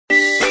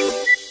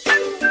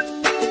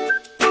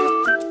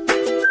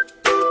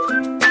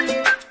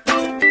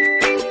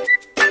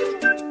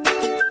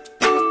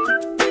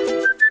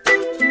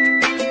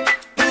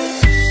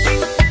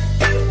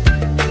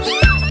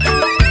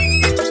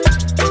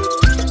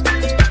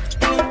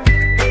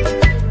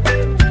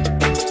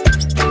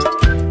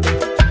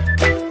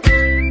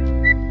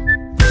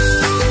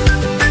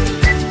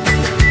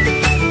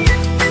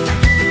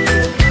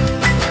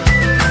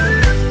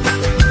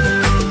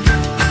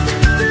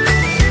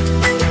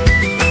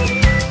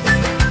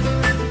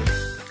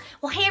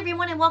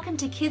welcome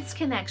to Kids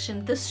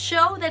Connection, the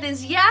show that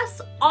is,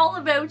 yes, all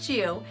about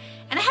you.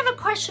 And I have a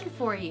question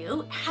for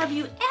you. Have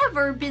you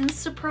ever been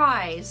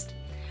surprised?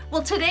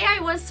 Well, today I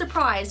was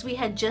surprised. We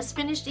had just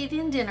finished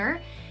eating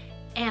dinner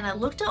and I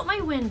looked out my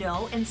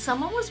window and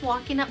someone was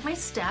walking up my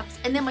steps,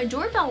 and then my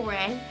doorbell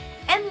rang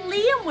and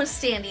Liam was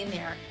standing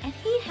there and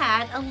he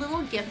had a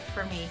little gift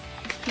for me.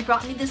 He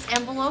brought me this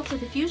envelope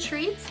with a few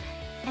treats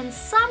and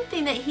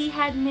something that he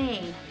had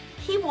made.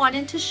 He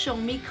wanted to show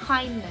me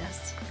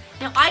kindness.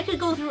 Now, I could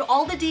go through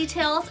all the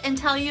details and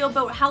tell you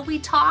about how we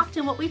talked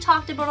and what we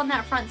talked about on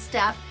that front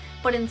step,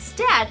 but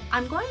instead,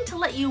 I'm going to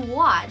let you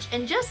watch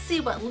and just see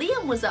what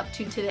Liam was up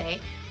to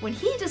today when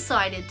he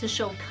decided to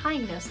show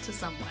kindness to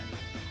someone.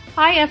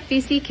 Hi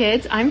FBC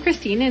kids, I'm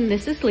Christine and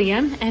this is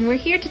Liam, and we're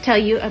here to tell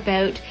you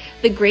about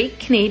the Great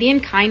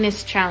Canadian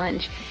Kindness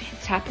Challenge.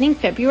 It's happening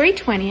February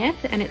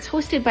 20th and it's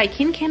hosted by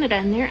Kin Canada,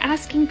 and they're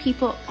asking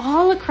people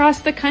all across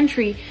the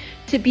country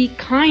to be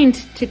kind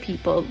to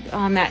people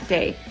on that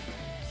day.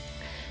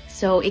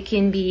 So it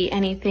can be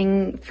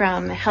anything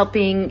from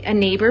helping a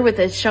neighbor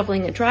with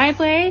shoveling a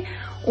driveway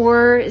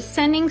or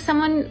sending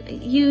someone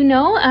you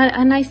know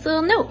a nice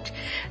little note.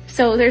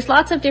 So there's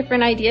lots of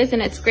different ideas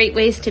and it's great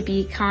ways to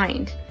be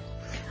kind.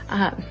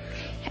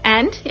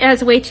 And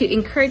as a way to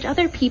encourage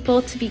other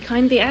people to be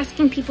kind, they're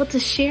asking people to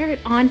share it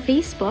on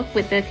Facebook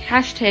with the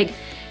hashtag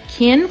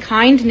Kin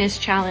Kindness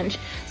Challenge,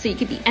 so you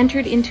could be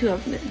entered into a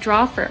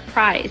draw for a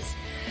prize.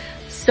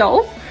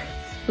 So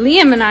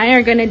Liam and I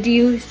are going to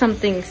do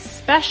something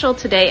special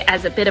today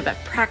as a bit of a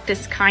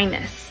practice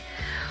kindness.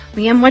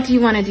 Liam, what do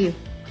you want to do?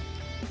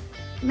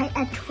 Make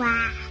a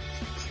draft.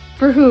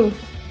 For who?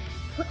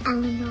 For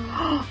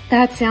Eleanor.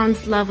 That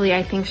sounds lovely.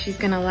 I think she's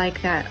going to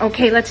like that.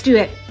 Okay, let's do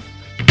it.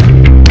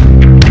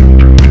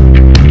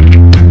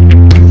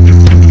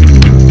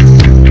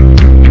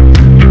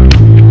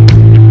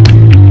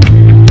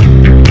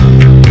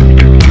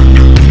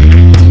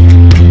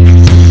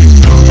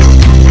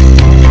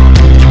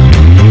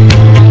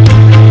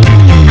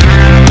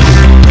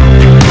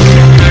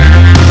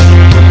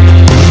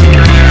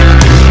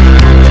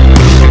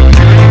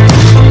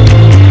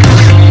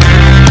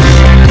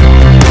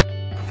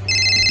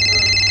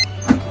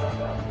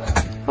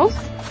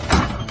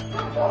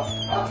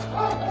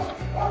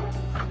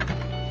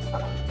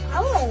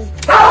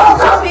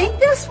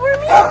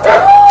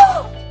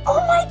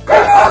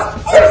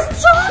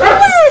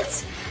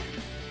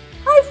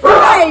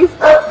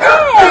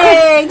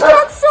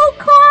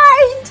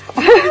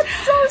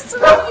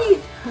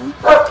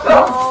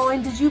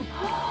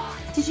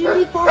 Did you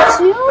make that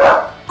too?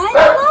 I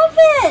love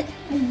it!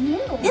 I knew.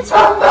 It's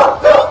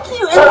thank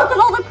you! And look at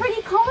all the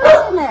pretty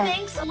colors in it!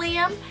 Thanks,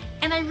 Liam.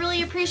 And I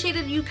really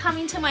appreciated you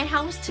coming to my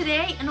house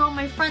today and on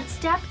my front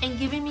step and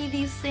giving me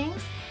these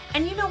things.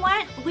 And you know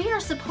what? We are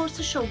supposed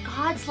to show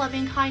God's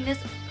loving kindness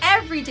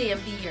every day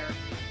of the year,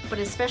 but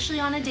especially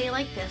on a day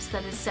like this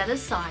that is set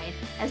aside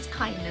as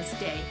Kindness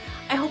Day.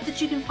 I hope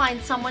that you can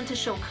find someone to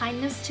show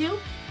kindness to.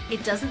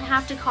 It doesn't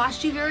have to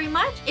cost you very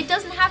much. It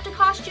doesn't have to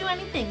cost you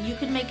anything. You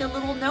could make a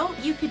little note.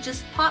 You could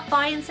just pop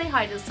by and say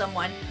hi to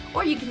someone,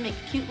 or you can make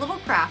a cute little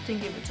craft and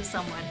give it to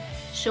someone.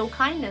 Show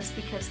kindness,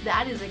 because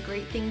that is a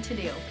great thing to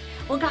do.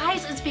 Well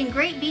guys, it's been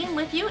great being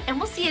with you, and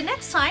we'll see you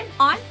next time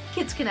on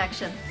Kids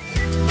Connection.